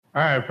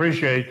I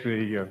appreciate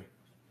the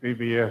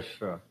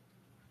PBS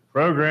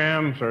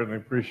program. Certainly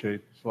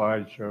appreciate the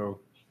slideshow.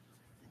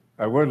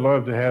 I would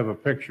love to have a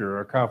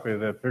picture, a copy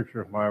of that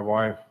picture of my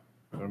wife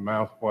with her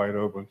mouth wide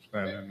open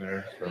standing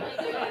there. So,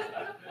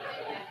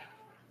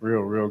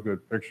 real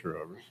good picture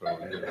of her. So,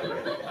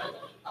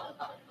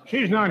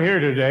 she's not here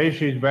today.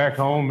 She's back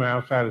home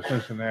outside of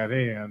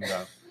Cincinnati, and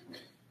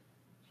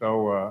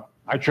so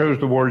I chose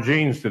to wear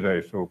jeans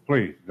today. So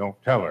please don't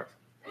tell her.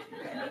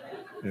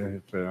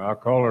 I'll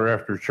call her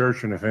after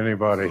church, and if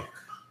anybody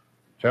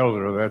tells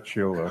her that,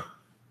 she'll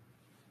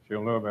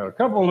know about it. A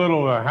couple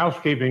little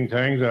housekeeping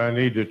things that I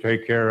need to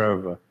take care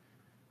of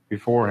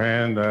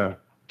beforehand. A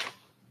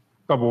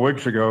couple of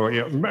weeks ago,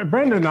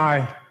 Brenda and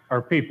I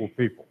are people,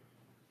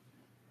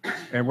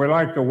 and we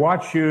like to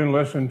watch you and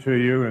listen to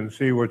you and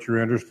see what you're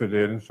interested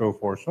in and so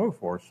forth, so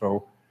forth.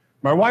 So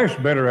my wife's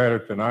better at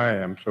it than I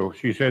am, so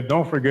she said,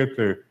 don't forget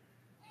to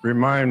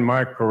remind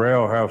Mike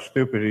Corral how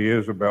stupid he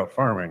is about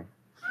farming.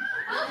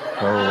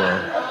 So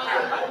a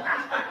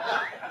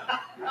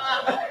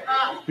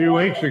few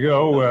weeks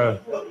ago,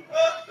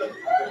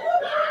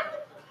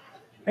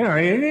 he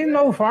ain't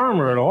no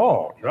farmer at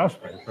all,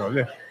 trust me.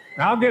 So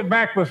I'll get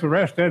back with the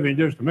rest of you in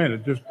just a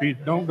minute.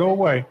 Don't go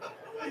away.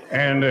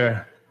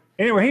 And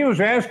anyway, he was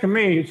asking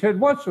me, he said,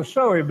 what's a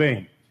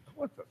soybean?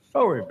 What's a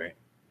soybean?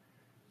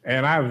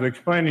 And I was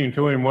explaining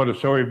to him what a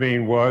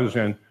soybean was,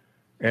 and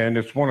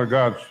it's one of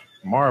God's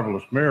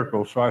marvelous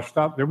miracles. So I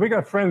stopped there. We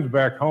got friends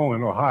back home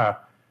in Ohio.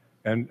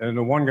 And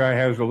the one guy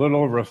has a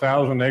little over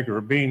 1,000 acre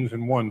of beans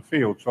in one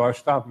field. So I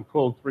stopped and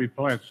pulled 3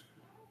 plants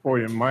for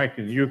you, Mike,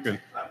 and you can.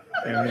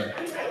 And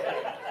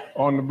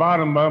on the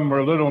bottom of them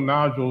are little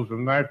nodules of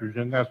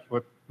nitrogen. That's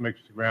what makes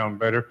the ground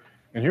better.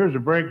 And here's a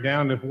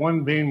breakdown if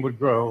one bean would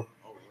grow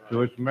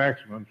to its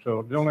maximum.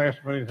 So don't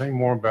ask me anything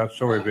more about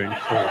soybeans.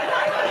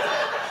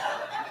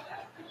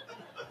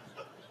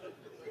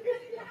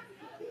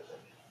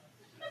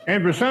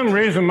 And for some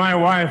reason, my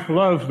wife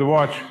loves to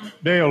watch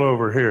Dale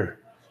over here.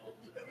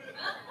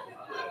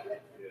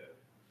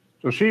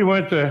 So she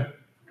went to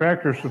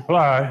Tractor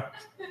Supply,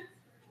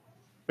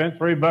 spent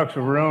 $3 of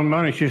her own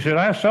money. She said,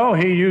 I saw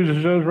he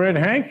uses those red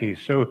hankies.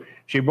 So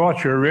she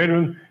bought you a red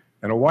one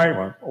and a white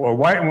one. Well, a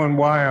white one,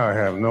 why? I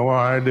have no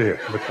idea.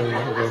 But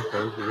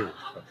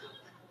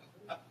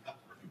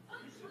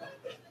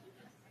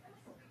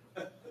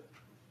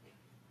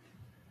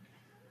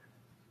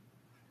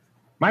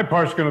my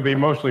part's going to be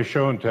mostly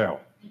show and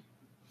tell.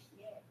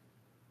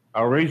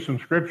 I'll read some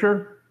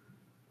scripture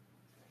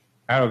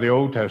out of the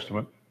Old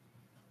Testament.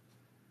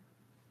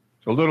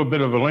 It's a little bit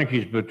of a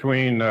linkage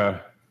between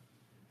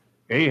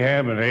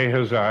Ahab and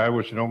Ahaziah,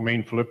 which don't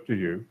mean flip to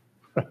you.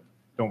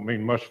 Don't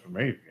mean much to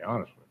me, to be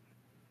honest with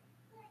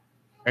you.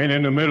 And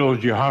in the middle is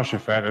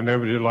Jehoshaphat. I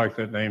never did like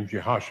that name,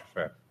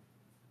 Jehoshaphat.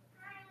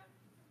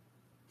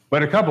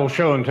 But a couple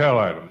show and tell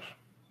items.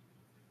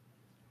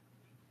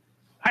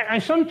 I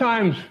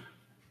sometimes, do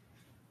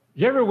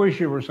you ever wish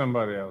you were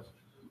somebody else?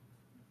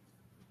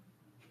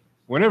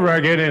 Whenever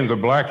I get into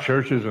black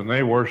churches and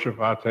they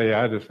worship, I'll tell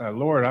you,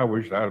 Lord, I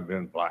wish I'd have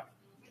been black.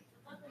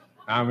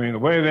 I mean, the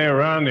way they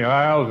run the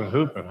aisles and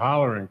hoop and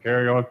holler and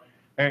carry on.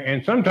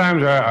 And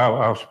sometimes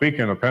I'll speak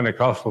in a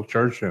Pentecostal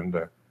church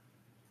and,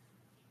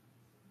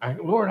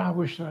 Lord, I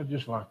wish I'd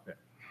just like that.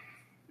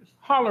 Just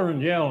holler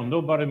and yell and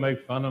nobody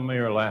make fun of me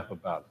or laugh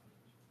about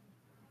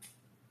it.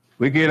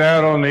 We get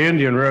out on the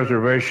Indian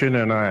reservation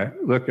and I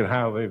look at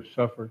how they've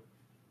suffered.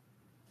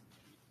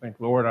 I think,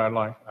 Lord, I'd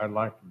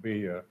like to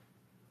be a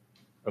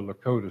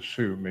Lakota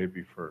Sioux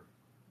maybe for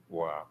a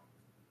while.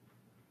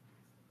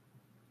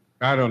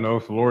 I don't know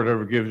if the Lord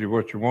ever gives you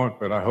what you want,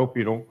 but I hope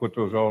you don't put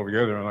those all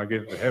together and I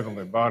get the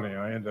heavenly body and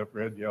I end up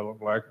red, yellow,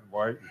 black, and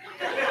white,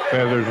 and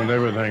feathers and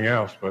everything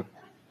else. But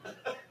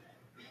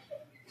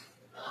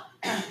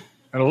and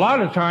a lot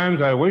of times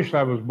I wish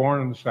I was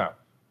born in the South,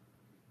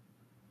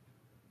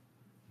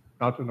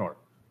 not the North.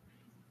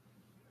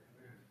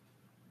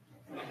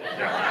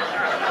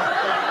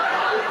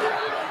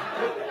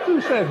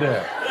 Who said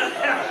that?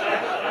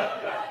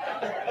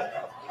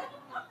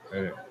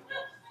 Hey.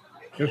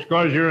 Just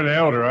because you're an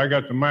elder, I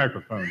got the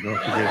microphone. Don't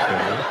forget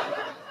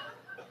that.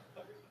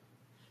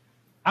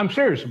 I'm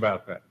serious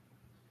about that.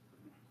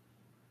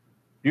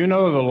 You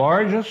know, the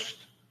largest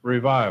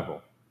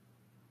revival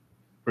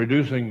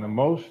producing the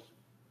most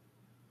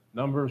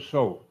number of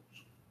souls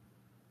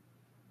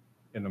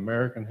in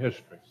American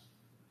history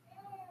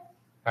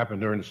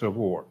happened during the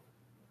Civil War.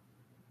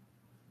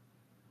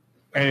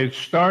 And it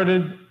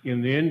started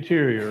in the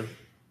interior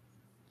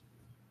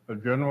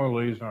of General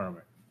Lee's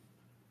army.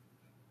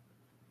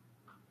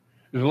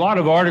 There's a lot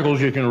of articles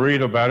you can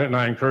read about it, and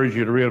I encourage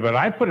you to read about it.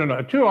 I put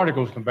in 2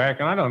 articles in the back,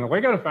 and I don't know. We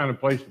got to find a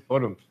place to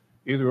put them.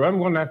 Either I'm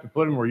going to have to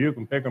put them where you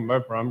can pick them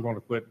up, or I'm going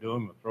to quit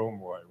doing them and throw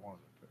them away. One of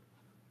the two.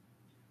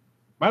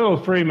 My little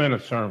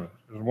 3-minute sermon.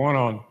 There's one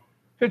on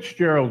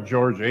Fitzgerald,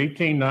 Georgia,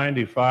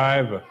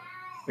 1895.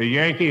 The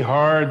Yankee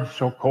Hard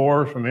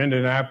Corps from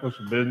Indianapolis,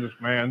 a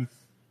businessman,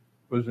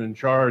 was in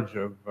charge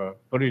of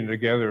putting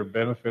together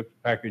benefit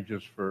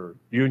packages for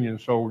Union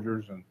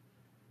soldiers, and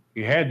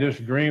He had this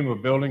dream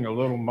of building a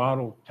little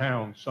model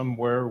town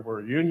somewhere where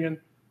Union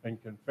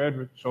and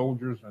Confederate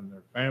soldiers and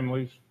their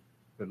families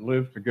could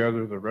live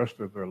together the rest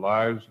of their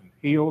lives and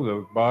heal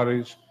those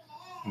bodies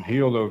and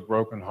heal those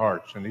broken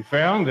hearts. And he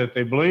found that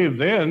they believed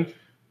then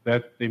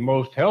that the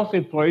most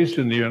healthy place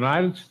in the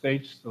United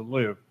States to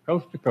live,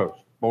 coast to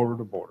coast, border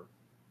to border,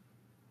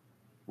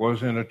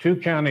 was in a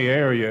two-county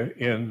area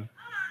in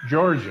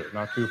Georgia,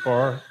 not too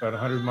far, about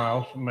 100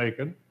 miles from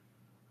Macon,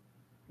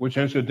 which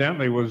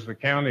incidentally was the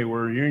county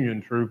where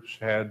Union troops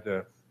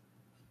had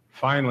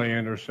finally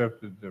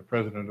intercepted the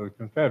president of the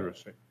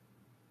Confederacy.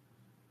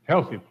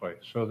 Healthy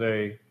place. So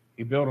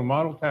he built a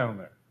model town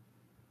there.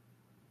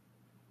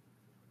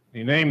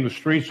 He named the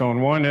streets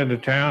on one end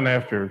of town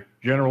after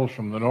generals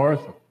from the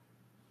north,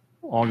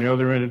 on the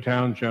other end of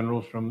town,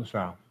 generals from the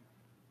south.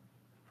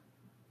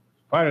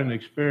 Quite an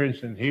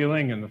experience in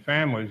healing, and the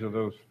families of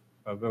those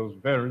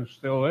veterans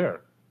still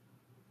there.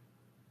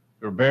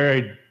 They're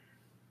buried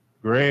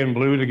gray and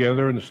blue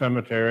together in the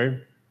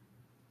cemetery.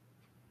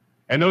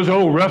 And those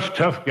old rough,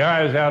 tough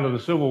guys out of the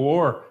Civil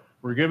War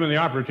were given the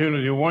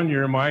opportunity one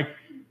year, Mike,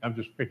 I'm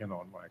just picking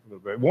on Mike a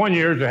little bit, one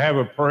year to have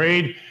a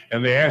parade,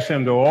 and they asked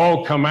them to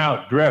all come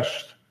out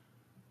dressed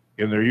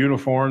in their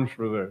uniforms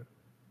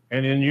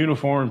and in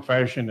uniform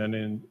fashion and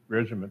in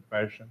regiment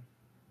fashion.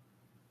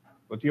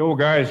 But the old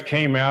guys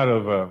came out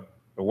of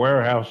the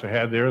warehouse they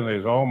had there, and they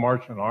was all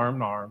marching arm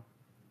in arm,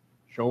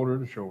 shoulder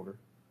to shoulder,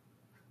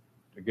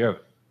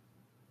 together.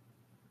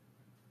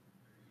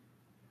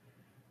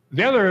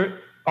 The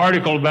other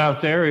article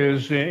about there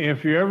is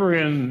if you're ever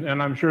in,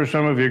 and I'm sure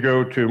some of you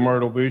go to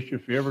Myrtle Beach,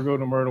 if you ever go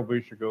to Myrtle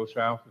Beach or go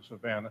south of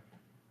Savannah,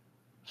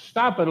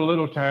 stop at a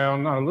little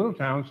town, not a little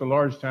town, it's a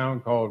large town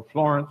called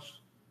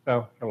Florence,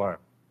 South Carolina.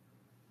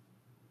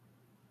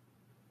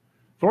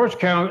 Florence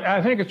County,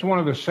 I think it's one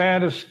of the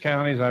saddest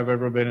counties I've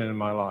ever been in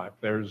my life.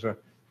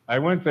 I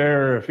went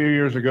there a few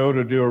years ago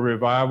to do a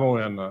revival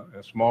in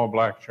a small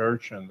black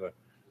church, and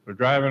we're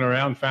driving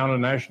around, found a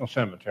national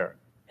cemetery.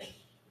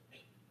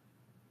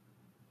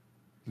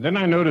 Then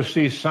I noticed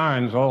these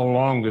signs all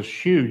along this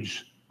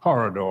huge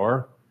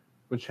corridor,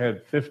 which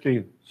had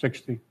 50,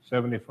 60,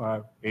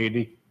 75,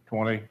 80,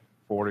 20,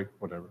 40,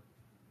 whatever.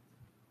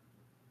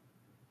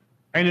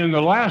 And in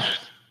the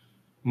last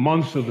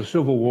months of the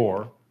Civil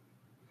War,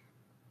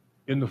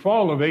 in the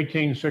fall of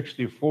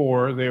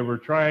 1864, they were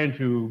trying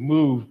to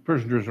move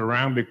prisoners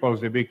around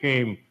because they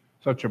became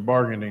such a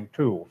bargaining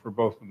tool for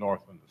both the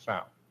North and the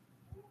South.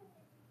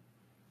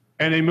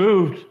 And they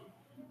moved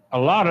a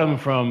lot of them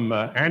from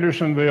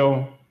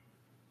Andersonville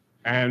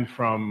and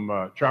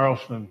from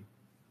Charleston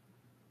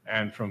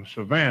and from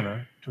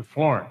Savannah to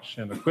Florence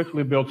in a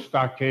quickly built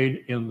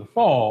stockade in the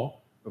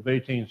fall of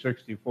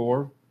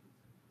 1864.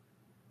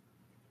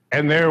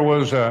 And there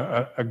was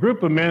a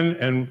group of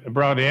men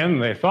brought in.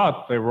 They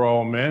thought they were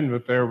all men,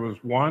 but there was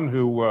one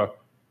who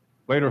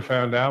later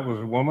found out was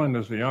a woman,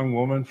 as a young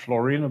woman,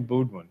 Florina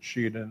Boudwin.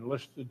 She had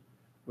enlisted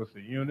with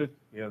the unit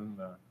in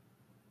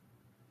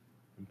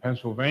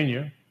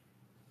Pennsylvania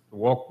to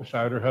walk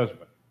beside her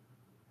husband.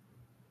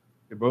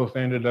 They both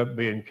ended up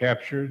being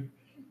captured.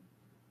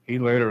 He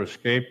later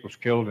escaped, was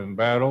killed in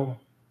battle,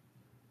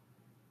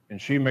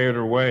 and she made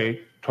her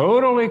way,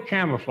 totally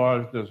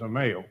camouflaged as a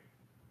male,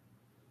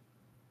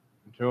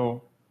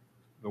 until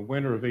the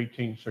winter of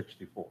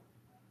 1864.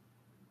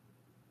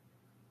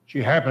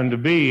 She happened to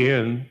be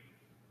in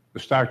the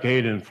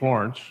stockade in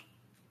Florence,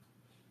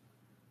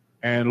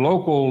 and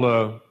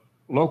local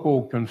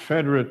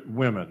Confederate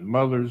women,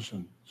 mothers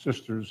and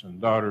sisters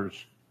and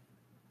daughters,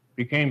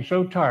 became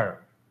so tired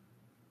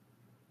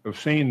of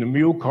seeing the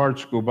mule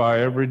carts go by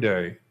every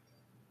day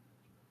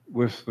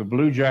with the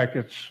blue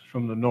jackets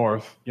from the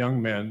north, young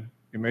men,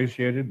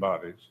 emaciated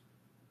bodies,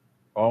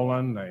 all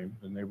unnamed,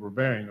 and they were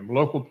burying them. A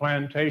local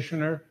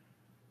plantationer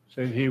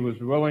said he was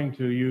willing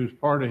to use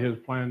part of his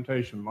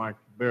plantation, Mike,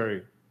 to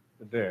bury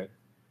the dead.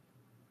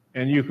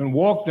 And you can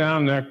walk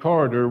down that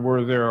corridor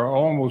where there are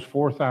almost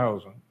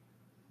 4,000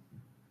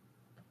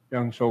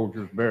 young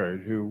soldiers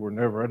buried who were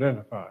never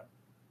identified.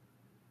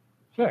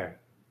 Sad.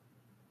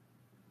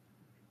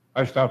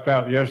 I stopped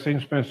out yesterday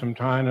and spent some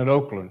time in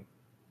Oakland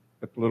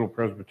at the little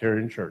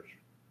Presbyterian church.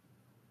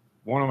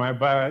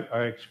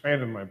 I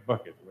expanded my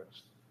bucket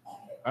list.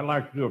 I'd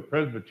like to do a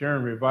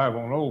Presbyterian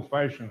revival, an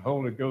old-fashioned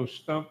Holy Ghost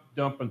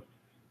stump-dumping,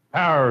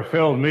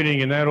 power-filled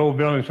meeting in that old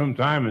building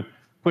sometime and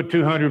put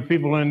 200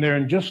 people in there,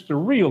 and just to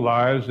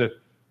realize that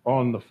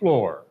on the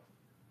floor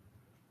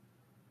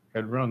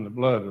had run the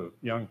blood of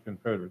young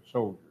Confederate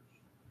soldiers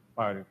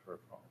fighting for a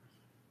cause.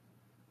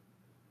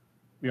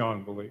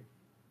 Beyond belief.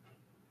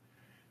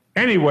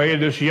 Anyway,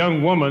 this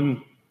young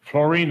woman,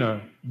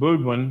 Florina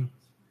Boudwin,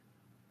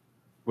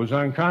 was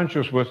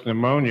unconscious with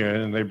pneumonia,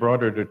 and they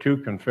brought her to 2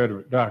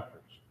 Confederate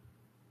doctors.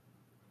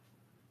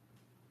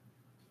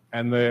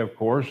 And they, of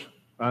course,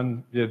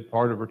 undid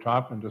part of her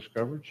top and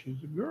discovered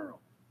she's a girl.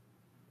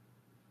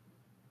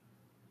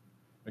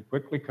 They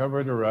quickly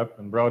covered her up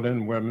and brought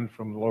in women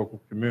from the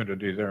local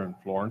community there in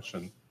Florence,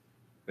 and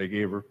they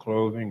gave her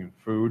clothing and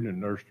food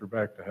and nursed her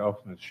back to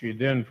health. And she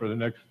then, for the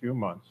next few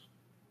months,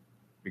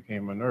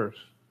 became a nurse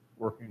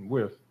working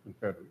with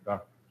Confederate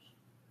doctors.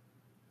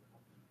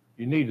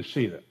 You need to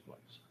see that place.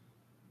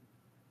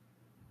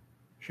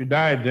 She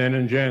died then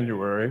in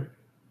January,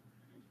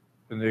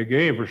 and they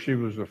gave her, she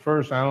was the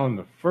first, Alan,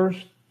 the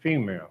first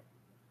female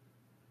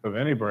of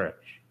any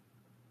branch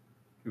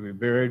to be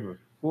buried with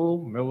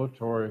full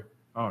military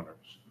honors.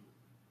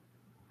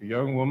 A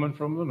young woman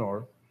from the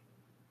North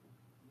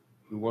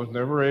who was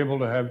never able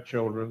to have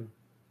children,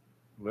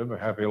 live a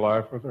happy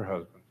life with her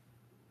husband,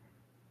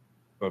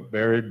 but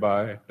buried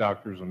by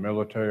doctors and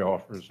military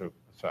officers of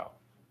the South.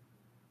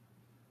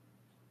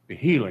 The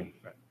healing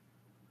thing.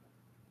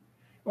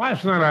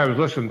 Last night I was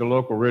listening to a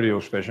local radio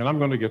station. I'm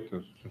going to get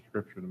the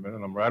scripture in a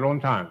minute. I'm right on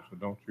time, so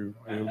don't you,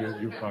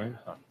 you'll plenty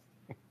of time.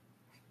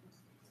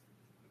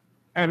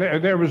 And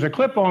there was a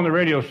clip on the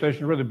radio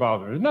station that really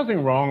bothered me. There's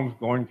nothing wrong with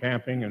going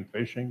camping and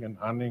fishing and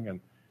hunting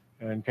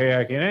and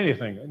kayaking,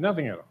 anything,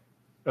 nothing at all.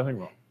 Nothing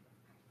wrong.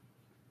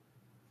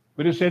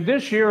 But it said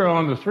this year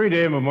on the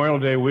 3-day Memorial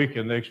Day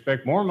weekend, they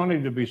expect more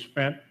money to be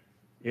spent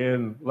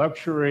in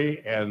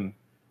luxury and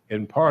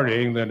in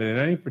partying than in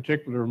any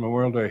particular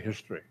Memorial Day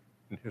history.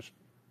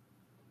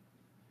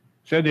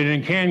 Said that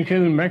in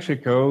Cancun,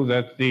 Mexico,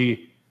 that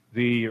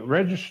the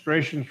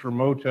registrations for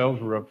motels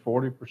were up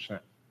 40%.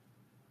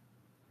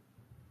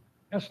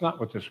 That's not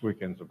what this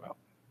weekend's about.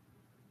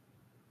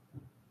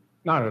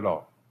 Not at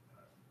all.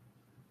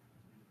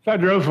 So I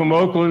drove from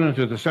Oakland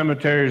into the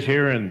cemeteries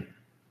here in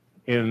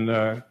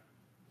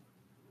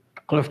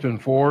Clifton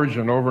Forge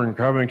and over in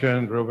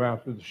Covington, drove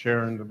out to the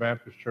Sharon, the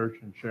Baptist Church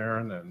in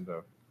Sharon, and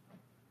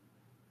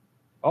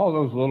all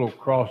those little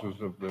crosses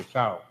of the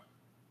South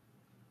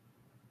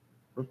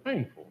were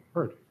painful,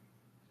 hurting.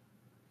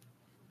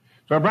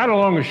 So I brought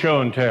along a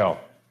show and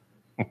tell.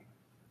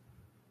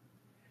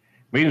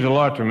 Means a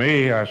lot to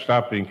me. I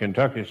stopped in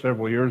Kentucky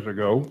several years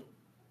ago,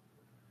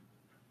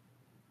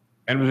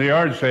 and it was a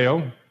yard sale.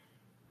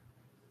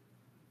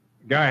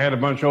 The guy had a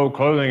bunch of old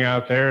clothing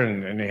out there,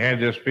 and he had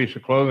this piece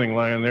of clothing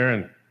lying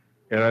there,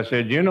 and I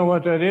said, "Do you know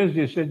what that is?"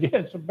 He said, "Yeah,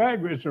 it's a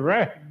bag. It's a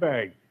rag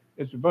bag.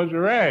 It's a bunch of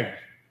rags."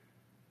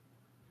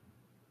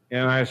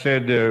 And I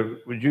said,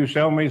 "Would you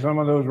sell me some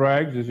of those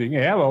rags?" He said, "You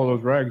can have all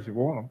those rags if you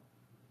want them."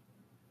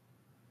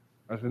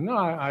 I said, "No,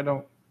 I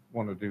don't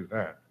want to do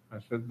that." I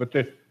said,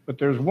 but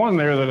there's one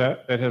there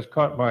that has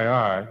caught my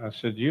eye. I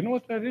said, "Do you know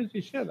what that is?"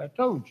 He said, "I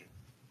told you.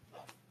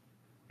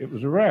 It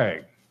was a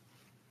rag."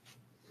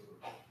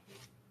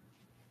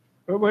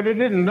 But what he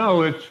didn't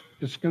know,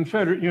 it's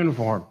Confederate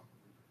uniform.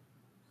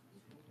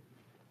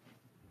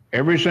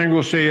 Every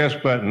single CS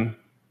button,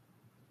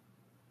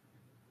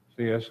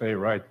 CSA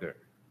right there.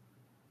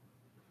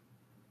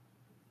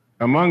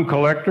 Among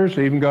collectors,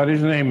 he even got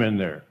his name in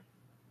there.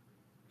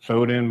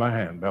 Sewed in by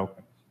hand, Belkins.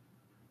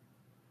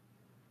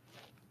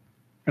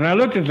 And I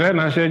looked at that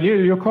and I said,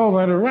 you'll call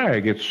that a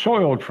rag. It's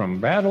soiled from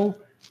battle.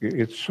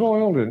 It's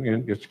soiled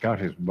and it's got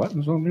his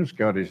buttons on it. It's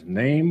got his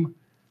name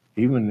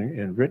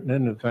even written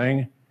in the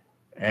thing.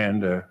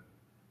 And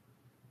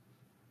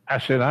I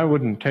said, I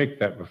wouldn't take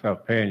that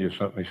without paying you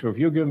something. So if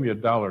you'll give me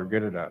 $1,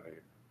 get it out of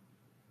here.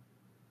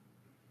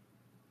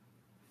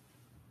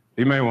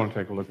 You may want to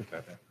take a look at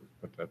that after.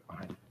 Put that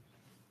behind.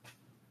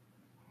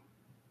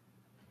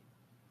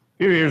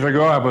 A few years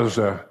ago, I was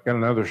got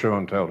another show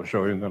and tell to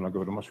show you, and then I'll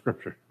go to my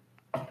scripture.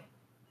 A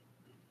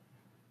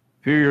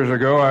few years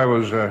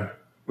ago,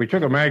 we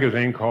took a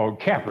magazine called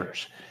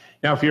Cappers.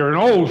 Now, if you're an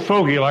old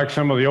fogey like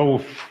some of the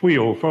old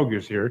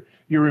fogies here,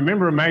 you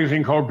remember a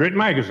magazine called Grit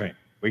Magazine.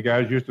 We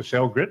guys used to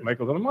sell grit and make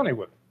a little money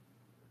with it.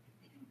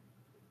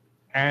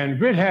 And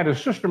Grit had a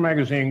sister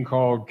magazine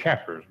called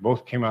Cappers.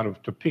 Both came out of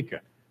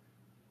Topeka,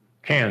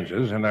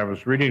 Kansas. And I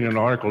was reading an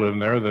article in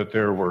there that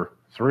there were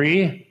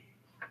 3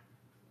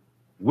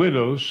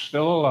 widows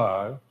still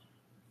alive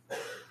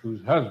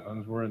whose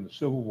husbands were in the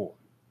Civil War.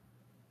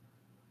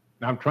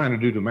 Now, I'm trying to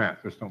do the math.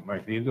 This don't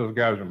make these. Those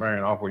guys are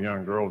marrying awful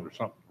young girls or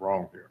something's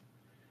wrong here.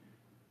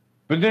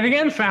 But then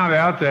again found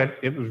out that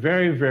it was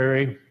very,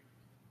 very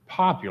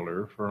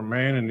popular for a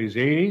man in his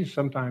 80s,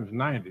 sometimes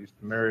 90s,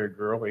 to marry a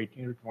girl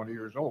 18 or 20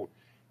 years old.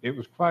 It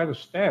was quite a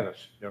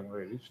status, young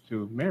ladies,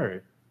 to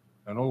marry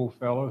an old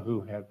fellow who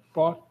had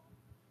fought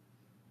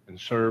and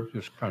served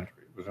his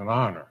country. It was an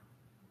honor.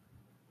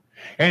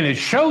 And it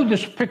showed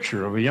this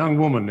picture of a young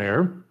woman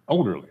there,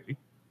 older lady.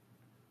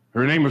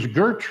 Her name was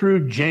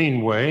Gertrude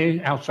Janeway,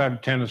 outside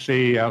of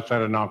Tennessee,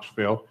 outside of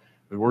Knoxville,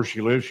 where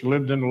she lived. She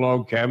lived in a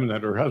log cabin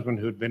that her husband,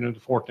 who had been in the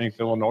 14th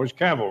Illinois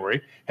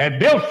Cavalry, had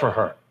built for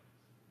her.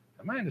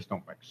 Now, man, this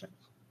don't make sense.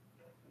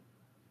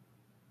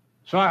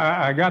 So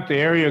I got the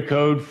area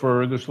code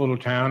for this little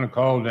town and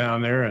called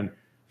down there and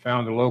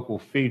found the local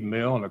feed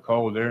mill, and I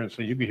called there and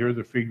said, you can hear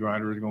the feed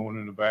grinders going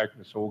in the back.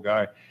 And this old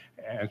guy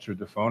answered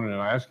the phone, and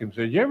I asked him,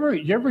 said, you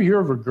ever hear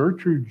of a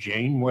Gertrude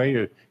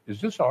Janeway? Is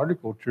this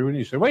article true? And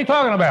he said, what are you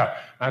talking about?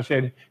 He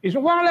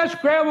said, well, that's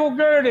Gravel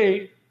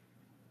Gertie.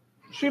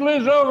 She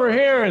lives over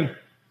here.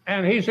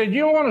 And he said,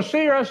 you want to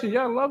see her? I said,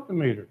 yeah, I'd love to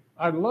meet her.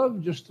 I'd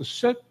love just to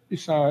sit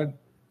beside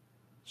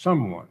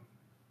someone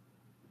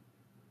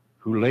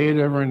who laid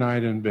every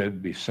night in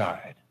bed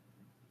beside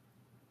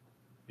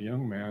a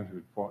young man who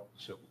had fought the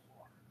Civil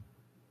War.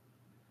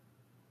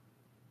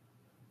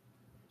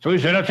 So he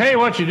said, I'll tell you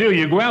what you do.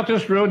 You go out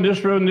this road and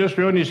this road and this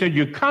road, and he said,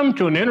 you come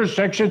to an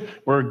intersection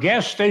where a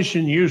gas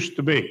station used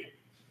to be.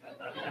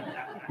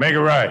 Make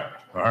a right.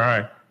 All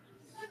right.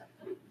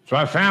 So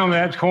I found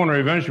that corner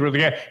eventually with the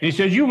gas. He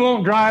said, you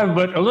won't drive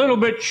but a little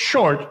bit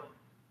short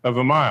of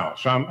a mile.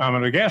 So I'm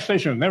at a gas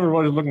station that never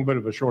was looking but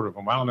a short of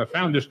a mile, and I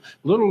found this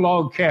little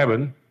log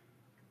cabin,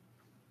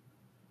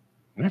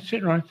 and that's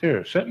sitting right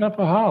there, setting up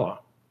a holler.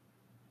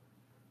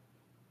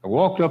 I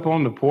walked up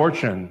on the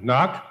porch and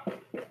knocked,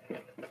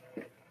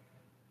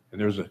 and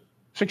there's a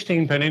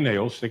 16-penny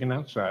nail sticking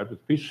outside with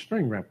a piece of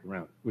string wrapped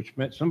around it, which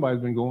meant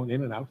somebody's been going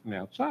in and out from the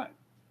outside.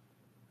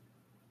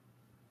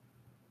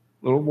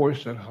 Little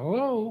voice said,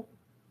 hello.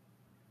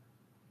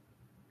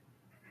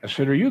 I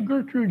said, are you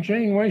Gertrude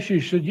Janeway? She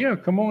said, yeah,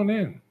 come on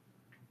in.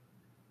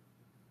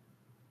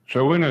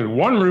 So we're in a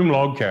one-room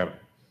log cabin.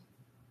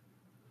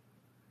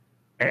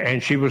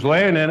 And she was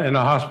laying in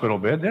a hospital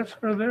bed. That's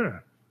her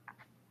there.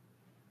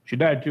 She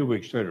died 2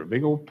 weeks later, a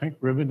big old pink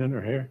ribbon in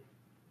her hair.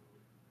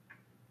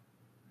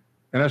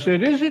 And I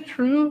said, is it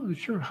true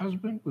that your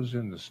husband was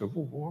in the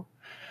Civil War?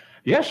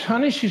 Yes,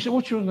 honey. She said,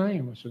 what's your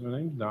name? I said, my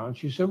name's Don.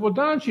 She said, well,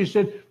 Don, she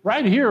said,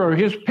 right here are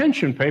his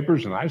pension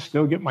papers, and I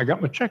still got my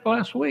check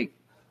last week.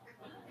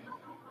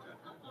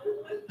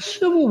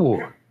 Civil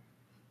War.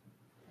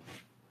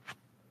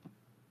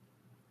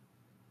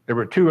 There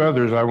were two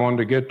others I wanted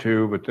to get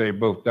to, but they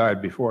both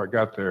died before I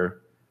got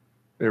there.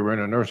 They were in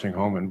a nursing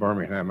home in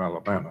Birmingham,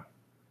 Alabama.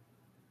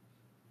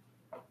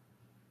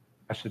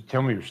 I said,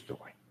 tell me your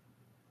story.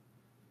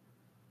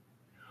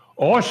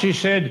 Oh, she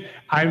said,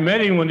 I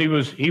met him when he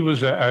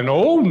was an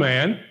old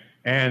man,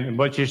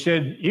 but she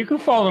said, you can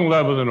fall in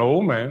love with an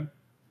old man.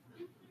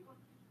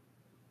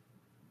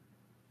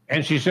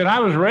 And she said, I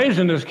was raised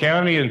in this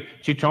county, and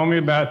she told me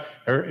about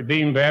her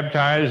being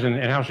baptized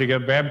and how she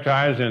got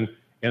baptized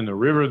in the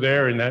river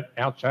there in that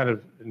outside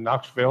of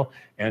Knoxville.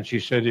 And she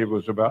said it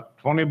was about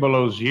 20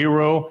 below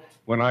zero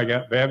when I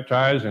got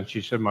baptized. And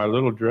she said, my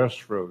little dress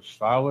froze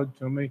solid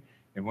to me.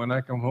 And when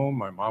I come home,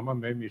 my mama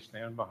made me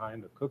stand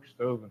behind the cook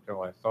stove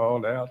until I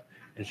thawed out.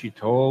 And she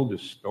told the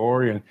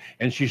story.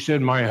 And she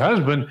said, my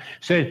husband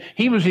said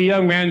he was a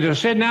young man that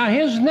said, now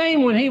his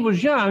name when he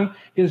was young,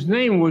 his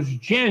name was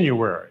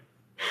January.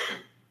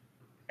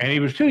 And he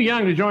was too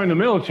young to join the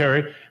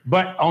military.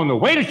 But on the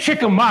way to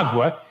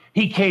Chickamauga,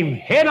 he came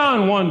head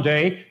on one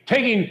day,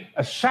 taking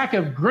a sack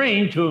of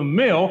grain to a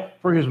mill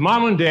for his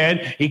mom and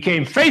dad. He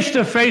came face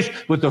to face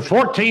with the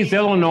 14th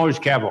Illinois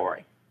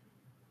Cavalry.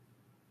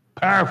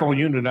 Powerful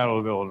unit out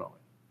of Illinois.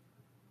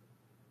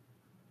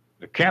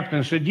 The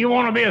captain said, you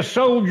want to be a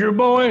soldier,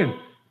 boy? And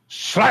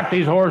slapped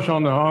his horse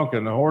on the honk,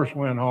 and the horse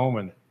went home,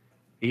 and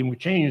he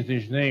changed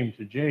his name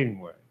to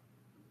Janeway.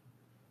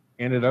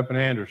 Ended up in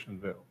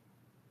Andersonville.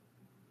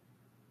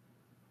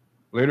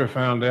 Later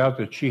found out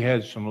that she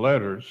had some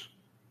letters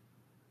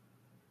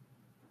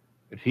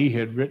that he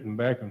had written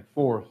back and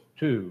forth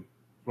to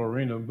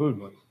Florina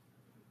Boudlin,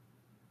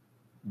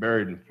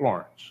 buried in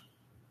Florence.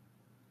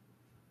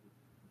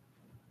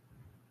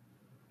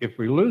 If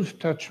we lose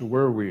touch of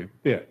where we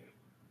have been,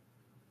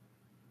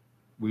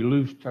 we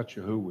lose touch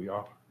of who we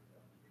are.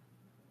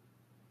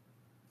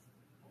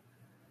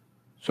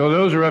 So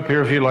those are up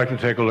here if you'd like to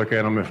take a look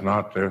at them. If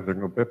not, they're going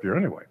to be up here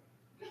anyway.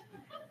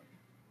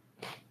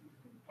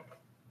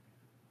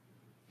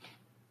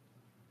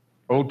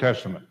 Old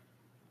Testament.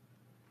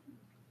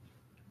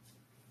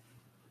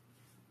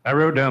 I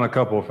wrote down a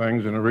couple of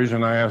things, and the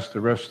reason I asked the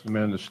rest of the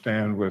men to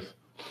stand with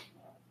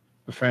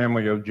the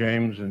family of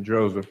James and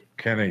Joseph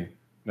Kenny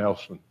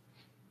Nelson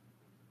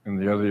and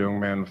the other young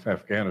man with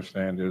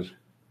Afghanistan is,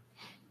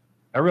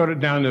 I wrote it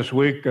down this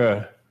week.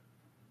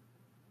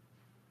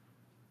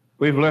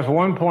 We've left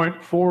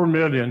 1.4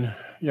 million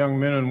young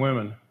men and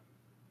women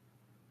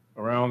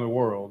around the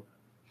world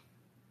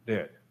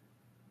dead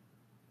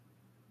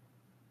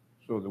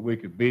so that we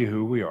could be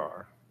who we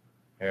are,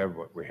 have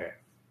what we have.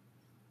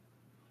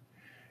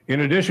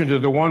 In addition to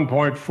the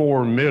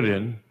 1.4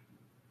 million,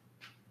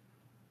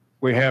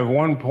 we have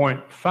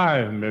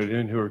 1.5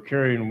 million who are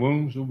carrying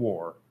wounds of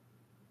war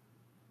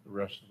the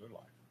rest of their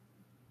life.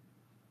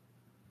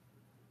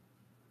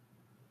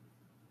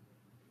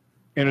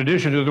 In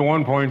addition to the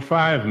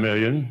 1.5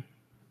 million,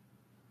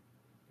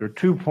 there are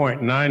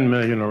 2.9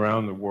 million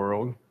around the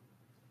world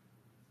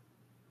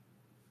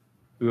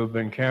who have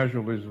been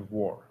casualties of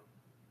war.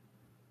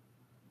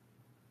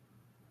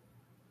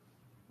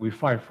 We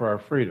fight for our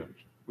freedoms.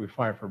 We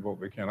fight for what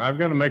we can. I've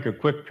got to make a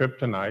quick trip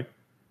tonight.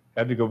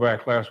 Had to go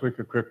back last week,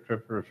 a quick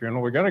trip for a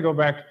funeral. We got to go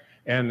back,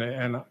 and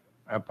I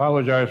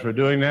apologize for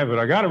doing that, but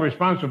I got a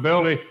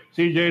responsibility,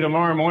 CJ,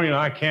 tomorrow morning,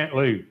 I can't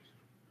leave.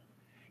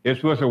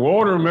 It's with the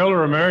Walter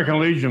Miller American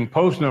Legion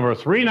post number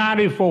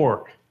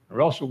 394,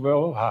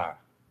 Russellville, Ohio.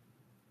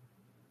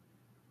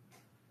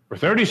 For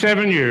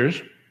 37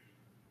 years,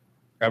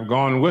 I've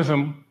gone with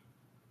them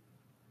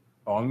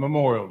on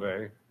Memorial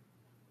Day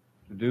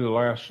to do the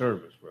last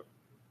service with them.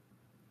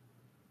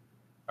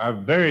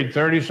 I've buried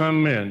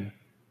 30-some men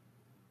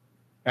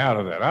out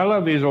of that. I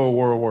love these old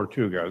World War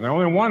II guys. Now,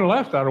 only one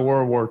left out of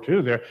World War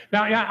II there.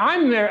 Now, yeah,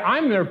 I'm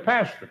their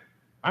pastor.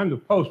 I'm the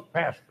post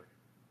pastor.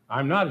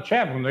 I'm not a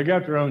chaplain. They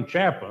got their own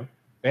chaplain.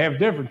 They have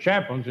different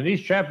chaplains, and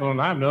each chaplain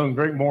I've known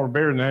drink more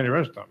beer than any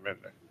rest of them,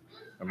 isn't they?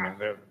 I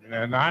mean,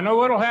 and I know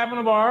what'll happen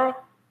tomorrow.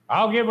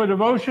 I'll give a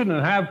devotion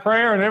and have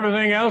prayer and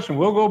everything else, and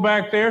we'll go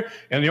back there.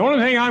 And the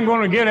only thing I'm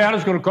going to get out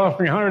is going to cost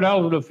me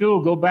 $100 of the fuel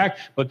to go back.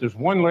 But there's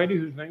one lady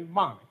whose name's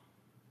Bonnie.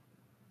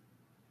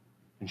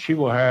 And she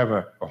will have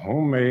a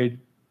homemade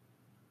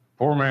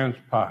poor man's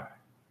pie.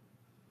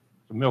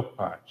 It's a milk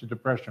pie. It's a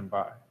depression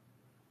pie.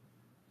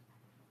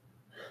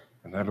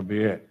 And that'll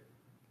be it.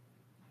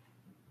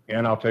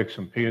 And I'll take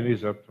some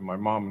peonies up to my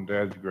mom and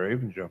dad's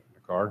grave and jump in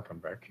the car and come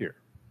back here.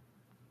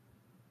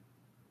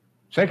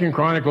 2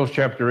 Chronicles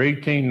chapter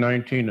 18,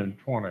 19, and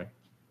 20.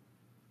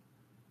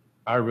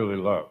 I really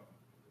love.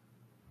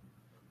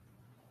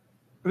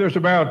 There's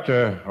about,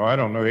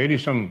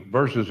 80-some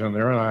verses in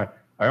there, and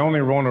I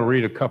only want to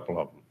read a couple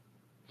of them.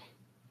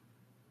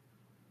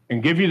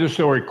 And give you the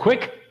story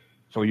quick,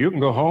 so you can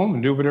go home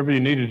and do whatever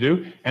you need to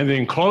do, and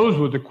then close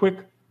with a quick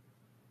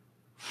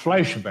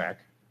flashback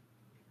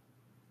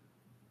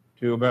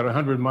to about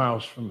 100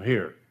 miles from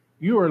here.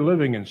 You are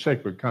living in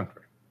sacred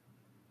country.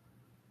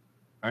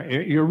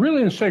 You're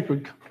really in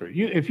sacred country.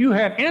 If you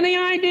had any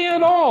idea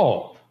at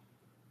all,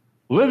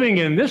 living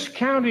in this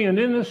county and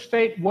in this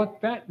state, what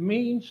that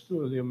means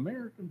to the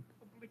American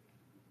public,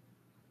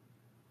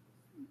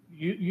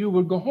 you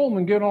would go home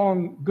and get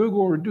on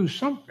Google or do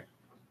something.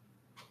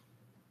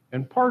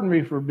 And pardon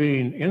me for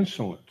being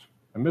insolent.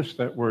 I missed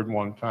that word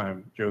one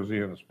time,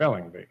 Josie, in the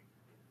spelling bee.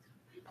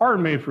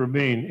 Pardon me for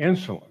being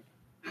insolent,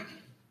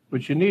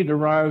 but you need to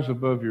rise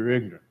above your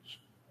ignorance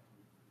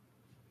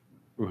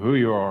for who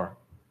you are,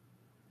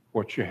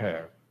 what you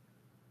have,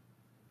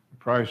 the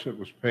price that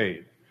was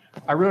paid.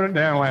 I wrote it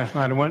down last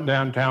night. I went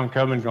downtown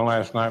Covington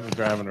last night, was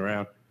driving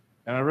around,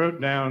 and I wrote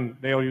down,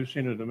 Dale, you've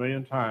seen it a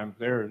million times,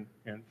 there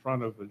in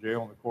front of the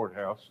jail and the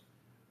courthouse,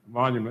 a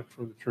monument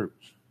for the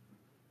troops.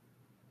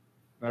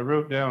 And I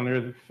wrote down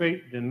there that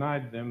fate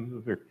denied them the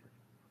victory,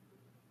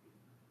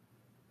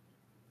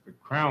 but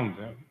crowned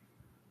them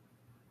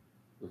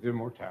with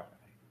immortality.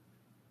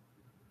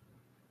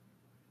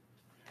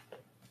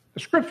 The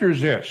scripture is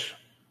this.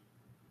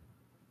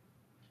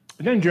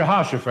 And then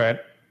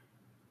Jehoshaphat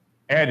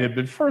added,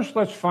 but first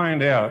let's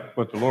find out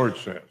what the Lord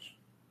says.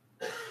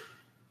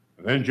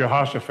 And then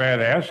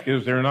Jehoshaphat asked,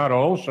 is there not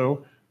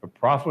also a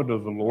prophet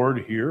of the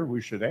Lord here?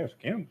 We should ask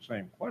him the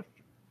same question.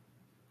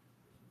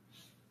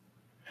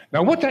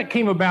 Now, what that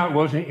came about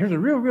was, here's a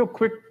real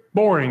quick,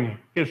 boring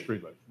history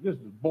lesson. This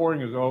is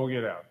boring as all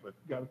get out, but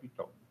it's got to be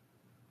told.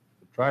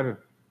 So try to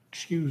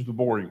excuse the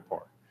boring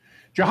part.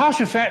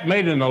 Jehoshaphat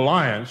made an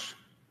alliance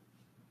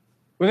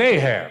with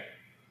Ahab,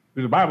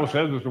 who the Bible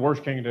says was the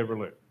worst king that ever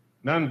lived.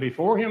 None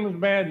before him was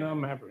bad,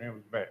 none after him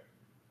was bad.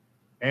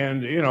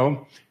 And,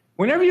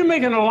 whenever you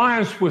make an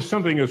alliance with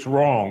something that's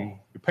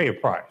wrong, you pay a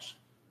price.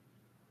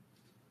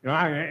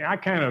 I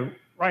kind of,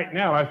 right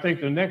now, I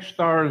think the next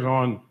stars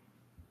on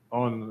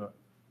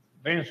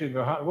Dancing,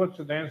 what's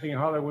the Dancing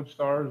Hollywood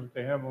Stars that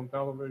they have on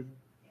television?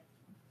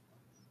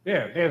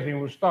 Yeah, Dancing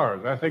with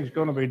Stars. I think it's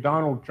going to be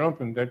Donald Trump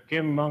and that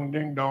Kim Mung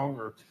Ding Dong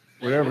or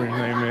whatever his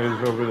name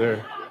is over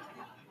there.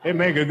 They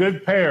make a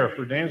good pair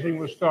for Dancing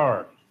with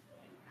Stars.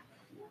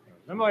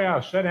 Somebody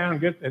ought to sit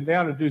down and they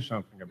ought to do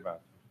something about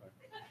it.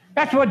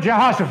 That's what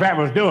Jehoshaphat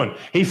was doing.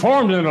 He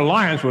formed an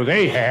alliance with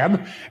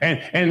Ahab,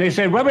 and they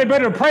said, well, we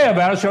better pray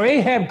about it. So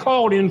Ahab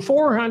called in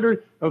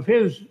 400 of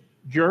his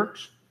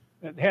jerks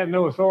that had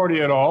no authority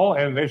at all,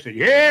 and they said,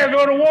 yeah,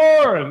 go to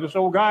war. And this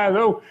old guy,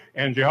 though,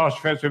 and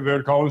Jehoshaphat said, we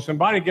better call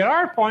somebody, get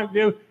our point of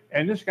view.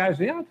 And this guy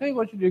said, yeah, I'll tell you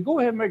what you do. Go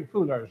ahead and make a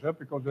fool of yourself,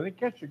 because if they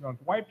catch you, they're going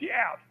to wipe you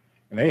out.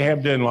 And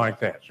Ahab didn't like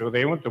that. So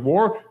they went to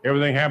war.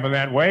 Everything happened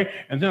that way.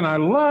 And then I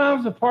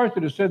love the part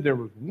that it said there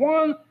was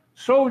one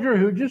soldier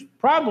who just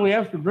probably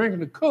after drinking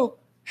the Coke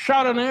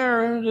shot an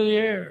arrow into the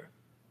air.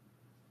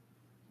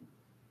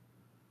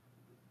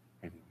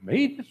 And it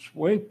made its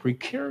way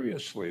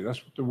precariously.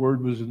 That's what the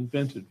word was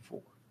invented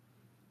for.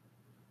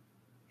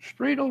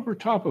 Straight over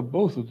top of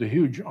both of the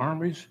huge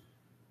armies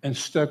and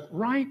stuck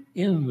right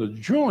in the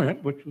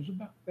joint, which was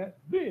about that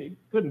big.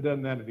 Couldn't have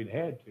done that if he'd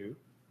had to.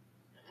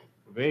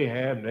 Of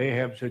Ahab, and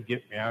Ahab said,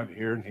 get me out of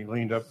here. And he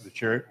leaned up to the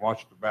chariot and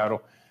watched the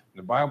battle. And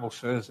the Bible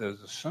says, as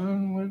the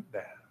sun went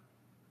down,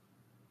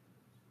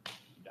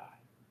 he died.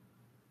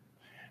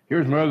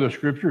 Here's my other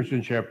scriptures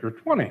in chapter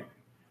 20.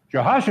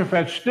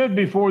 Jehoshaphat stood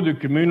before the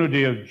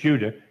community of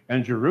Judah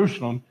and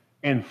Jerusalem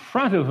in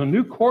front of the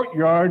new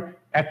courtyard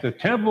at the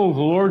temple of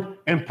the Lord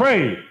and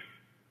prayed.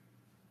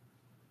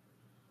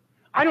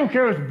 I don't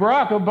care if it's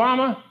Barack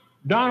Obama,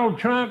 Donald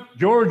Trump,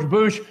 George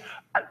Bush.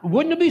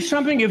 Wouldn't it be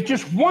something if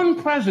just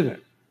one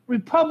president,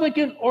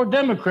 Republican or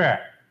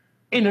Democrat,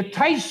 in a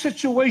tight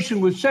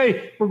situation would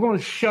say, we're going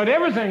to shut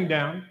everything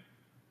down,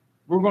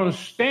 we're going to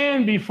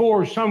stand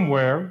before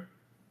somewhere,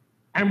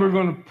 and we're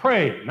going to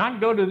pray,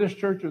 not go to this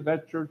church or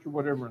that church or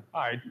whatever and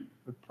hide,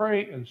 but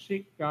pray and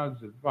seek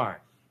God's advice.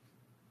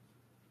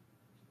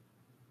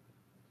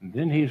 And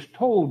then he's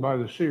told by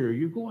the seer,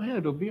 you go ahead,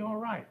 it'll be all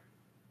right.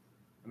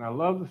 And I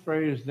love the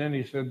phrase, then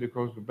he said,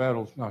 because the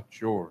battle's not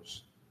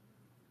yours,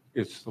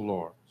 it's the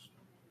Lord's.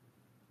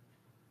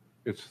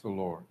 It's the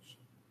Lord's.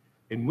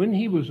 And when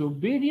he was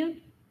obedient,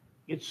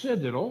 it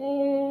said that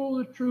all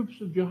the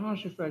troops of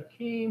Jehoshaphat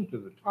came to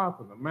the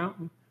top of the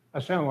mountain. I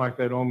sound like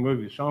that old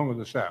movie, Song of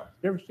the South.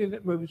 You ever see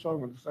that movie,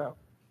 Song of the South?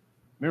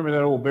 Remember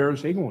that old bear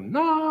saying, going,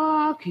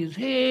 knock his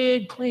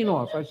head clean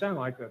off. I sound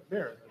like that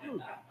bear.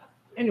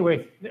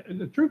 Anyway,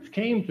 the troops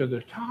came to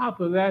the top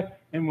of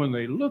that, and when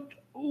they looked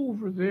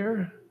over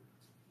there,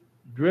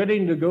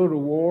 dreading to go to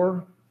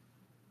war,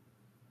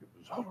 it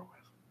was over with.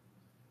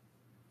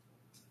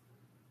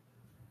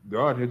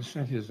 God had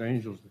sent his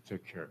angels to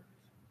take care of it.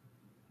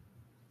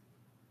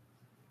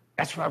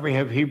 That's why we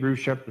have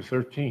Hebrews chapter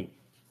 13,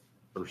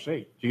 verse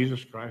 8.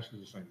 Jesus Christ is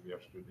the same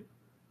yesterday,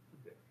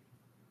 today,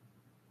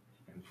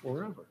 and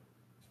forever.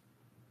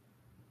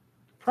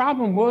 The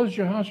problem was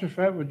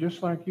Jehoshaphat was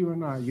just like you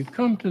and I. You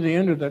come to the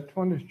end of that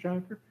 20th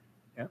chapter,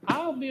 and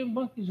I'll be a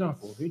monkey's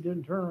uncle if he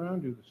didn't turn around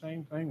and do the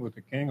same thing with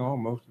the king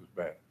almost as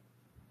bad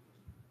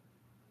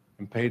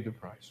and paid the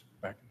price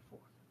back and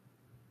forth.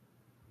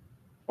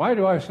 Why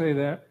do I say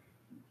that?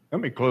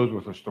 Let me close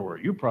with a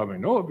story. You probably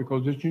know it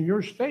because it's in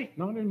your state,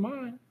 not in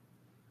mine.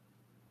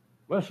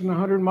 Less than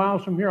 100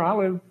 miles from here. I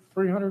live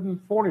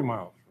 340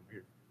 miles from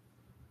here.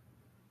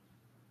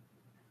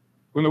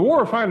 When the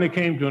war finally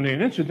came to an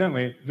end,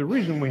 incidentally, the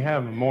reason we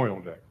have Memorial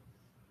Day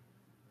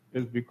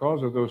is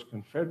because of those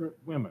Confederate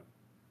women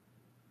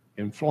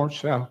in Florence,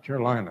 South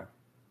Carolina,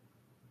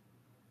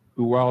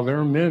 who, while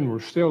their men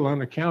were still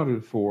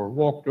unaccounted for,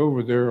 walked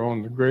over there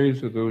on the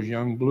graves of those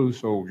young blue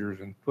soldiers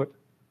and put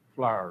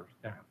flowers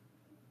down.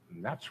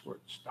 And that's where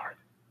it started.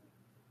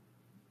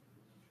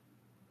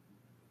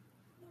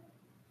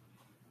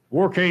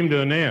 War came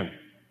to an end,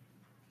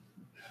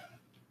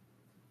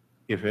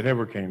 if it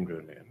ever came to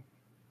an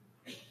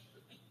end.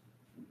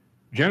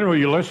 General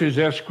Ulysses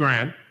S.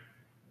 Grant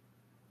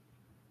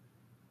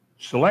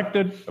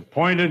selected,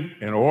 appointed,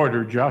 and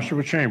ordered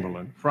Joshua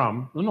Chamberlain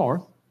from the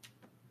north,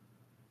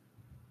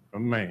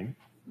 from Maine,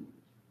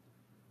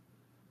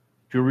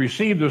 to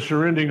receive the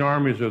surrendering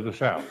armies of the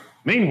South.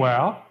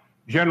 Meanwhile,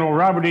 General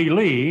Robert E.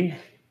 Lee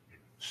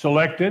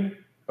selected,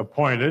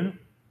 appointed,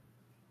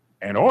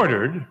 and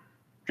ordered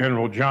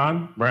General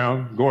John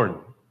Brown Gordon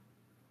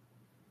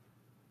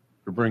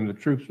to bring the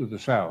troops of the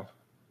South.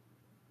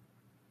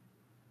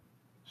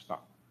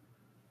 Stop.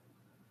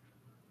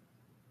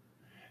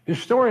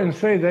 Historians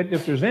say that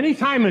if there's any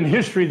time in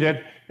history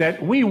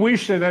that we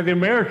wish that the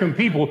American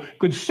people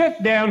could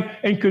sit down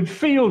and could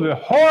feel the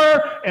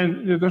horror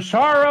and the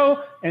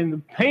sorrow and the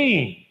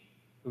pain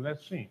of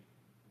that scene.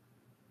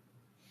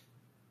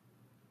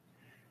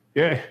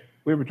 Yeah,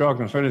 we were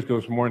talking in Sunday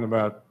school this morning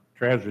about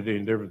tragedy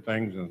and different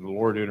things and the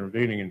Lord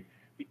intervening. And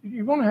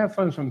you want to have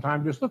fun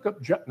sometime, just look up,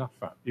 not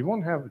fun, you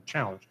want to have a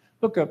challenge.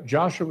 Look up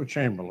Joshua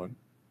Chamberlain.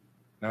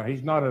 Now,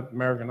 he's not an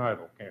American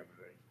Idol candidate.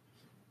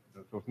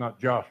 So it's not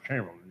Josh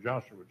Chamberlain,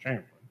 Joshua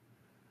Chamberlain,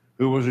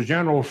 who was a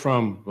general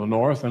from the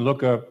north. And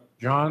look up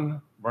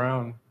John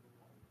Brown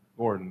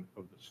Gordon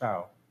of the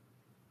South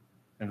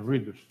and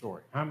read the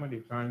story. How many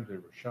times they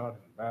were shot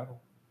in battle?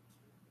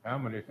 How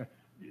many times?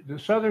 The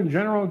Southern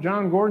General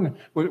John Gordon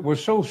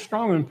was so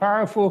strong and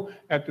powerful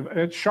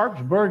at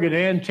Sharpsburg at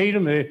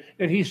Antietam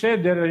that he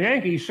said that a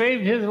Yankee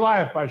saved his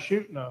life by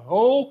shooting a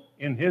hole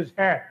in his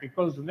hat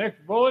because the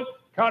next bullet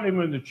caught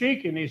him in the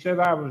cheek, and he said,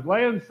 I was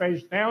laying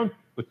face down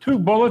with 2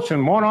 bullets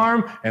in one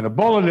arm and a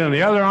bullet in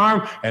the other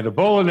arm and a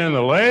bullet in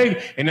the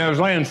leg, and I was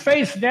laying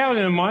face down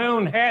in my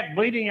own hat,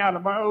 bleeding out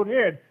of my own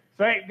head.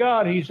 Thank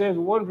God, he said, if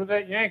it wasn't for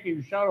that Yankee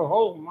who shot a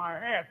hole in my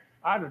hat,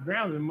 I'd have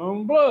drowned in my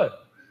own blood.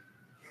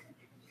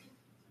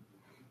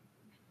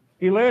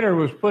 He later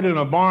was put in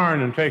a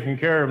barn and taken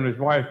care of, and his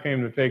wife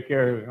came to take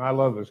care of him. I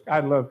love this.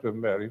 I'd love to have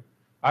met him.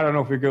 I don't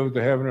know if he goes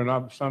to heaven or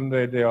not, but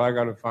someday, Dale, I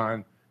got to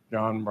find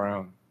John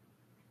Brown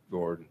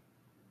Gordon.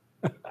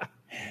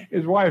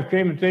 His wife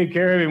came to take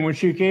care of him. When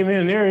she came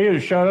in there, he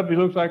was shut up. He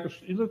looked like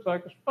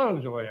a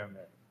sponge laying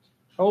there.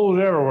 Holes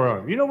everywhere on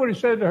him. You know what he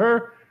said to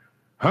her?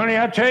 Honey,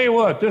 I tell you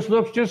what, this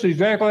looks just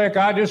exactly like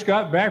I just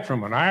got back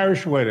from an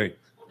Irish wedding.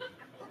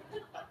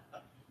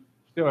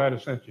 Still had a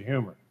sense of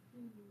humor.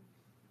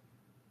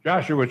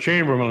 Joshua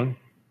Chamberlain,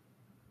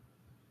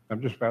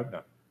 I'm just about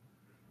done.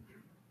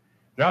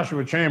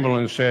 Joshua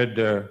Chamberlain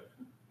said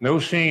no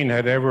scene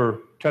had ever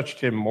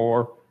touched him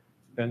more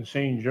than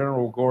seeing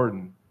General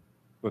Gordon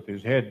with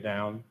his head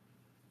down.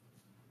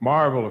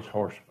 Marvelous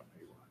horseman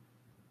he was,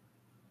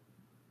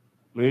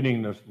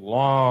 leading this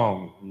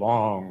long,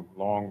 long,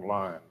 long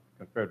line of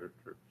Confederate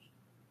troops.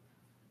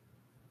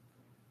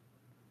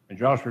 And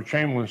Joshua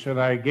Chamberlain said,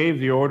 I gave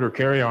the order,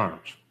 carry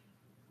arms.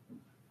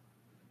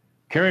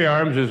 Carry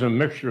arms is a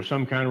mixture of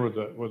some kind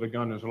where the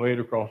gun is laid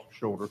across the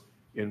shoulder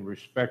in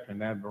respect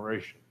and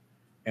admiration.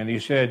 And he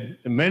said,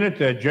 the minute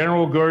that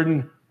General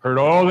Gordon heard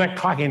all that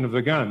clacking of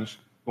the guns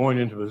going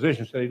into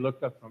position, said he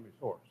looked up from his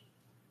horse.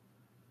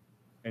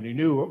 And he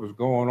knew what was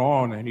going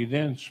on, and he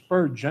then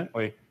spurred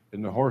gently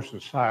in the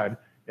horse's side,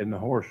 and the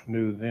horse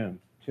knew then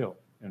tilt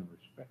in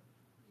respect.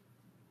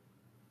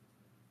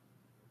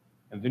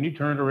 And then he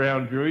turned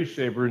around, drew his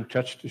saber, and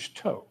touched his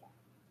toe.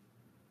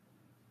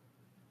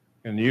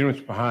 And the units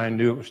behind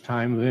knew it was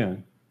time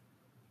then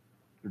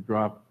to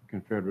drop the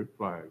Confederate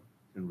flag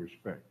in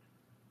respect.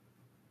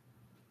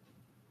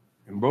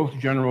 And both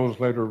generals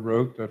later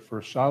wrote that for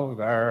a solid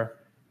hour,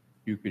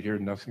 you could hear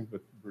nothing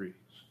but the breeze.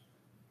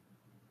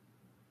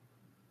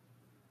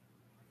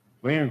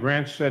 Lee and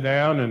Grant sat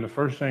down, and the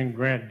first thing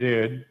Grant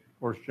did, of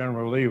course,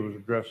 General Lee was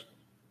dressed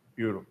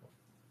beautiful.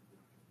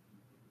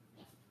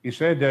 He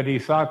said that he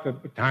thought that by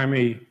the time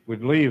he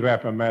would leave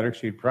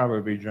Appomattox, he'd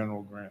probably be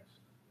General Grant's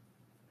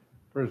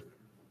prisoner.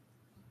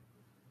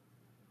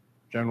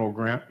 General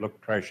Grant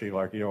looked trashy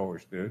like he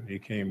always did. He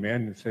came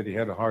in and said he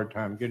had a hard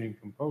time getting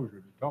composure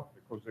to talk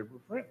because they were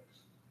friends.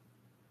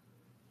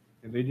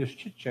 And they just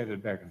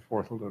chit-chatted back and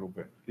forth a little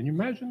bit. Can you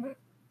imagine that?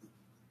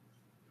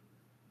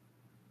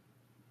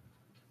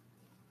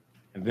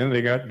 And then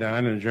they got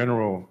done, and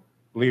General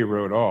Lee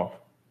rode off.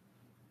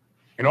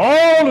 And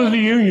all of the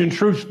Union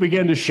troops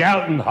began to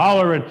shout and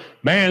holler, and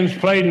bands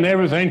played and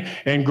everything.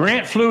 And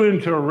Grant flew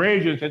into a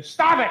rage and said,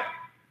 "Stop it!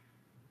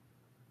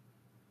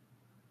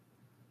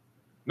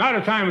 Not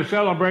a time of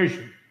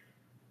celebration.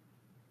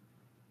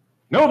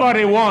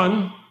 Nobody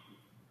won.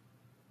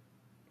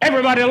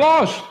 Everybody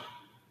lost."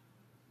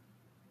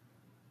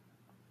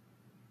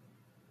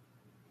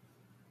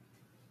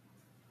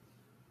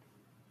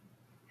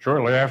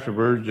 Shortly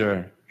afterwards,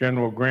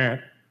 General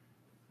Grant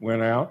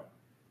went out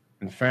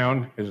and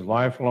found his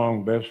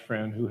lifelong best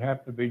friend, who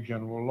happened to be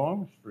General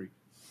Longstreet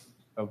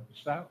of the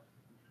South,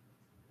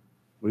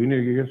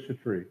 leaning against a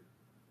tree.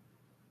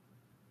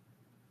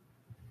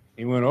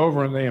 He went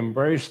over and they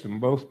embraced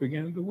and both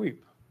began to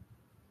weep.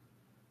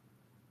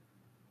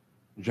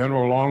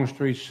 General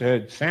Longstreet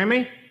said,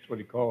 "Sammy," that's what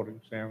he called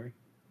him, Sammy,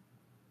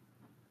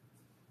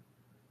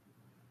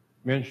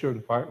 "men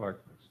shouldn't fight like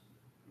this.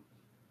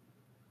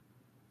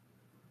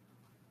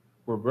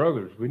 We're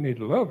brothers. We need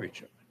to love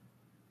each other."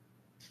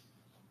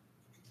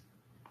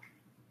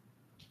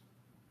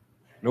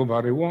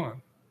 Nobody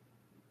won.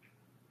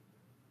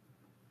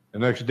 The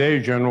next day,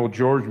 General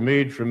George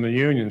Meade from the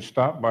Union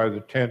stopped by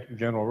the tent of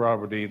General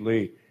Robert E.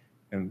 Lee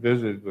and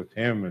visited with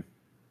him.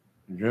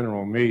 And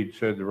General Meade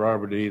said to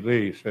Robert E.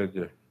 Lee,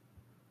 said,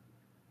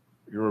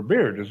 "Your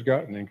beard has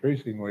gotten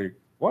increasingly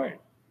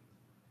white."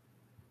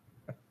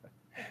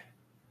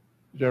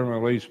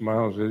 General Lee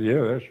smiled and said,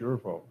 "Yeah, that's your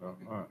fault,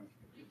 not mine."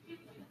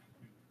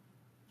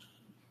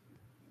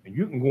 And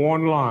you can go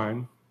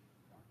online.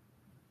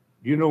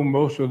 You know,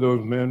 most of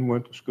those men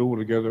went to school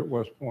together at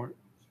West Point.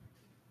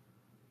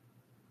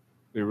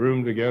 They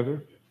roomed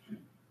together.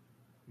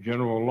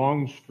 General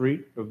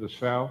Longstreet of the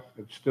South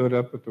had stood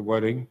up at the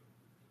wedding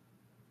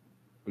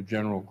of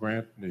General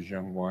Grant and his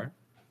young wife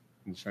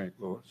in St.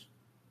 Louis.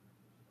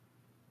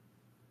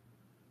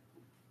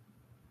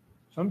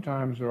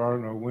 Sometimes there are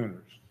no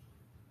winners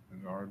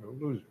and there are no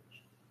losers.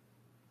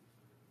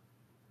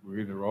 We're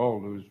either all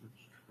losers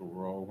or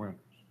we're all winners.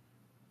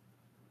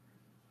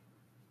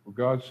 For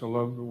God so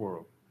loved the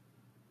world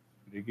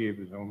that he gave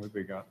his only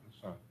begotten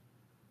Son.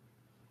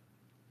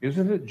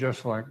 Isn't it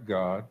just like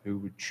God, who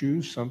would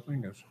choose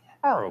something as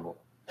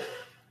horrible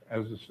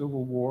as the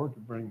Civil War to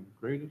bring the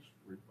greatest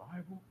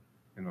revival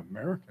in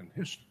American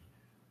history,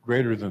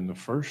 greater than the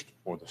First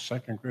or the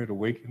Second Great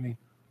Awakening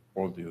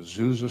or the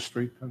Azusa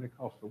Street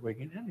Pentecostal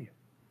Awakening, any of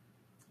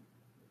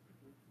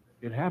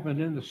it? It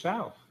happened in the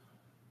South.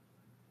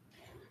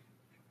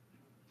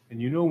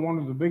 And you know, one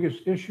of the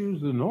biggest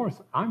issues, the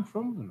North, I'm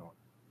from the North,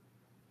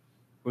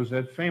 was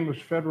that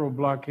famous federal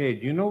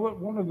blockade. You know what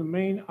one of the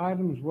main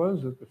items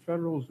was that the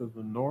Federals of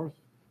the North,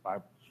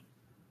 Bibles?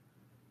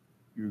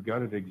 You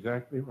got it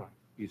exactly right.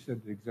 He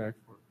said the exact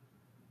word.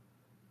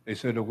 They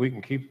said if we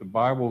can keep the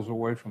Bibles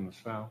away from the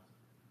South,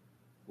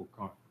 we'll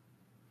conquer.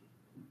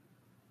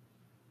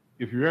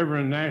 If you're ever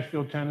in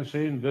Nashville,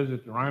 Tennessee, and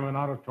visit the Ryman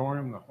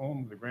Auditorium, the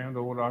home of the Grand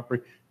Ole Opry,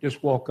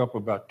 just walk up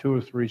about 2 or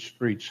 3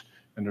 streets,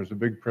 and there's a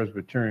big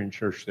Presbyterian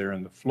church there,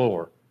 and the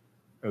floor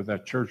of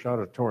that church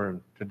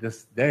auditorium to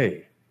this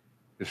day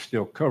is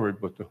still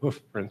covered with the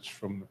hoof prints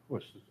from the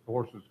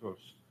horses'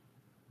 hoofs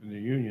in the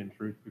Union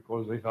troops,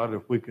 because they thought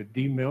if we could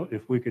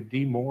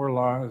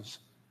demoralize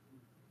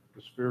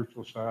the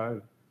spiritual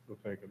side, we'll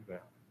take them down.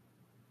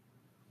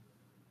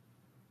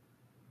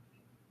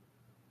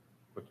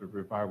 But the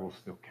revival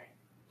still came.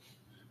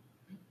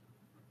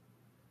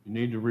 You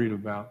need to read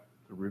about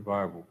the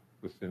revival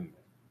within them.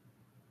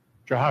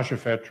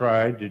 Jehoshaphat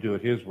tried to do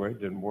it his way. It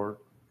didn't work.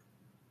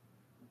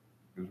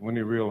 Because when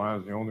he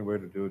realized the only way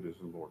to do it is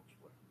the Lord's way.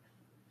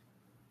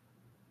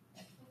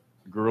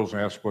 The girls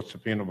asked, "What's the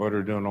peanut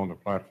butter doing on the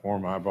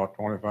platform?" I bought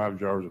 25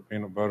 jars of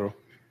peanut butter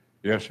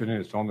yesterday.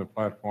 It's on the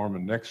platform.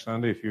 And next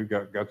Sunday, if you've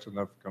got guts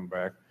enough to come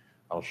back,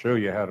 I'll show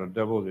you how to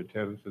double the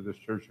attendance of this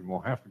church, and we'll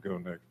have to go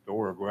next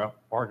door or go out in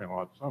the parking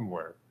lot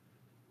somewhere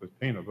with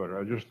peanut butter.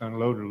 I just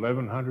unloaded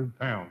 1,100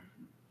 pounds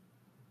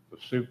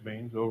of soup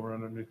beans over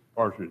underneath the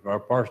parsonage. Our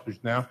parsonage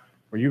now,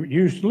 well, you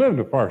used to live in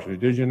the parsonage,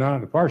 did you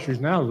not? The parsonage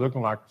now is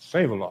looking like a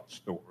Save-A-Lot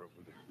store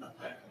over there.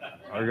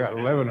 I got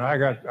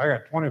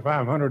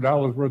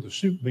 $2,500 worth of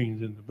soup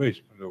beans in the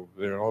basement over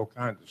there, all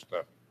kinds of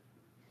stuff.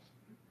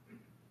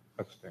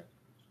 That's that.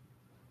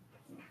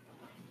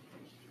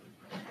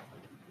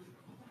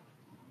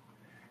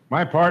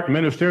 My part,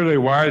 ministerially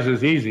wise,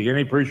 is easy.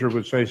 Any preacher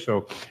would say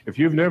so. If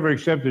you've never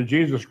accepted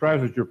Jesus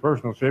Christ as your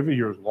personal Savior,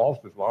 you're as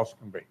lost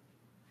can be.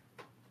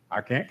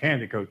 I can't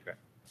candy coat that.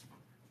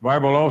 The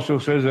Bible also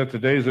says that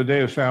today is the day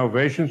of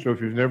salvation, so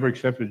if you've never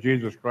accepted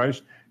Jesus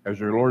Christ as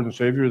your Lord and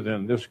Savior,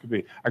 then this could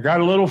be. I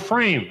got a little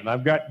frame, and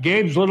I've got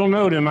Gabe's little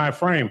note in my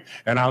frame,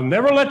 and I'll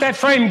never let that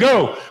frame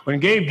go. When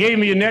Gabe gave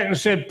me a net and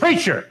said,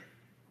 "Preacher,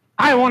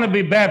 I want to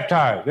be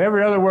baptized,"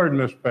 every other word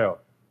misspelled.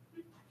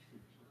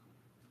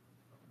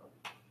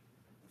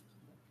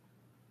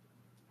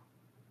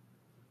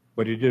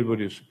 But he did what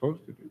he's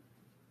supposed to do.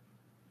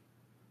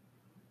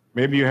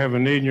 Maybe you have a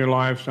need in your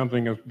life,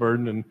 something that's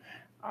burdened, and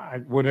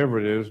whatever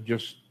it is,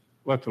 just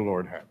let the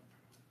Lord have it.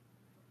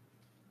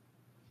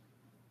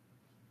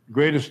 The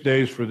greatest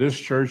days for this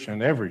church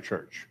and every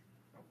church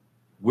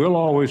will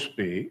always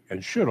be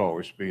and should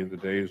always be in the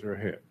days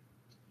ahead.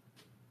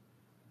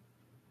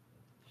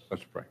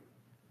 Let's pray.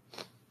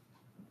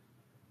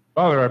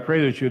 Father, I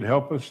pray that you'd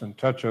help us and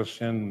touch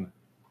us in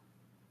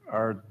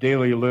our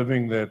daily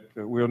living, that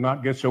we'll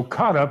not get so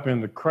caught up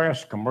in the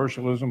crass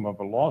commercialism of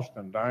a lost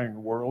and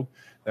dying world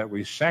that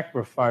we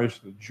sacrifice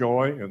the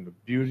joy and the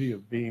beauty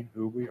of being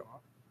who we are.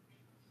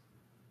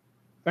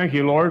 Thank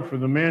you, Lord, for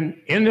the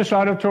men in this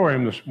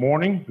auditorium this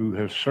morning who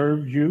have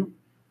served you,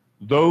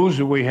 those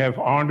who we have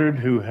honored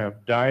who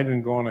have died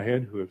and gone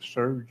ahead who have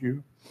served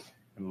you.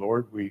 And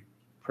Lord, we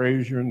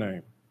praise your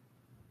name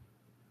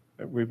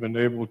that we've been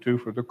able to,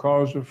 for the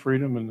cause of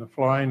freedom and the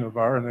flying of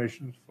our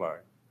nation's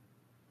flag,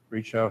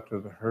 reach out to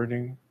the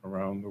hurting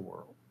around the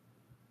world.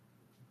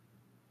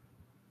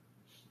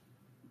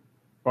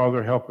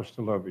 Father, help us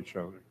to love each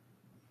other.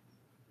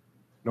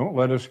 Don't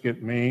let us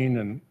get mean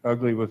and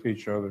ugly with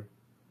each other.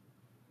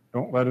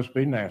 Don't let us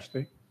be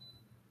nasty.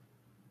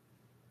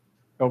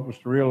 Help us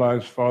to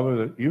realize, Father,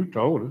 that you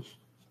told us,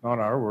 it's not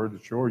our word,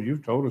 it's yours.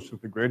 You've told us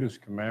that the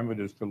greatest commandment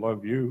is to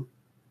love you,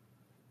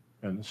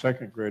 and the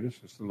second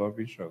greatest is to love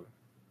each other.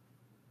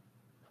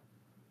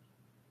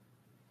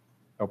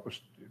 Help us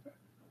to do that.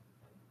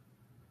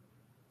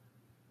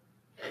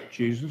 In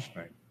Jesus'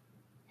 name.